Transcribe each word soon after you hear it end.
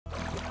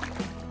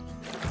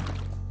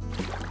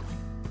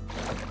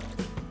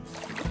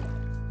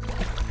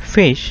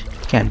Fish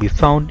can be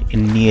found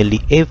in nearly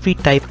every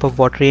type of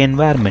watery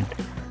environment,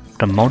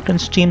 from mountain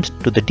streams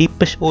to the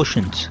deepest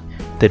oceans.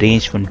 They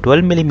range from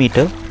 12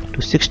 mm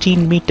to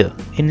 16 m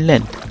in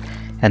length,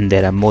 and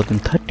there are more than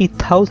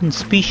 30,000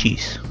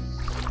 species.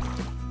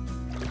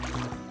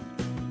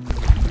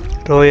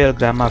 Royal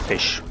Grama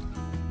fish,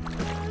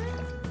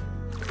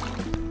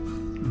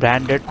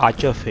 branded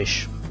archer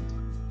fish,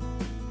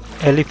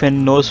 elephant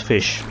nose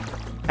fish.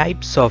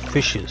 Types of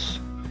fishes.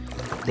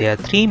 There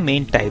are three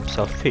main types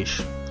of fish: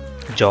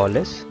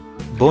 jawless,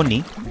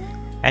 bony,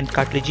 and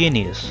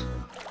cartilaginous.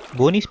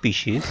 Bony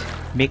species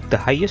make the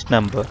highest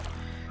number,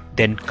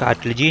 then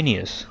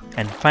cartilaginous,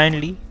 and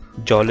finally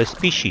jawless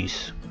species.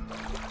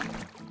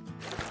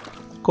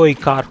 Koi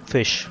carp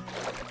fish,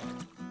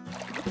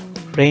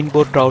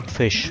 rainbow trout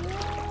fish,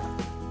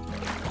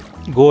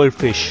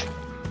 goldfish,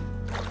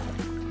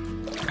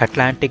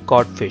 Atlantic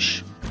codfish,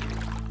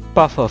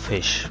 puffer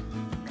fish,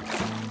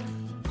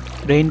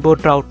 rainbow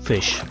trout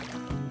fish,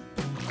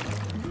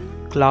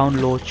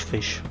 clown loach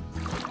fish,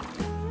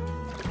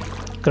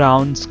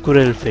 crown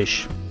squirrel fish,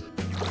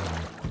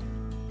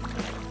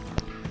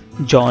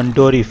 John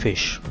Dory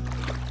fish,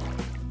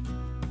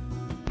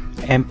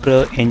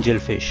 emperor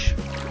angelfish,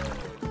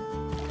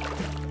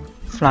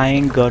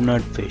 flying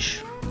gurnard fish,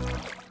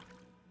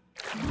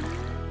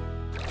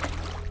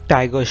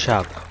 tiger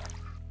shark,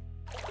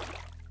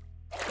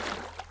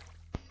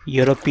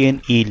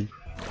 European eel,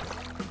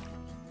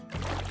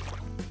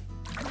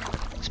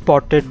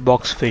 spotted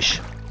boxfish,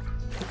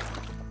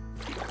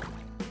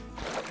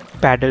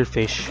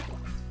 paddlefish,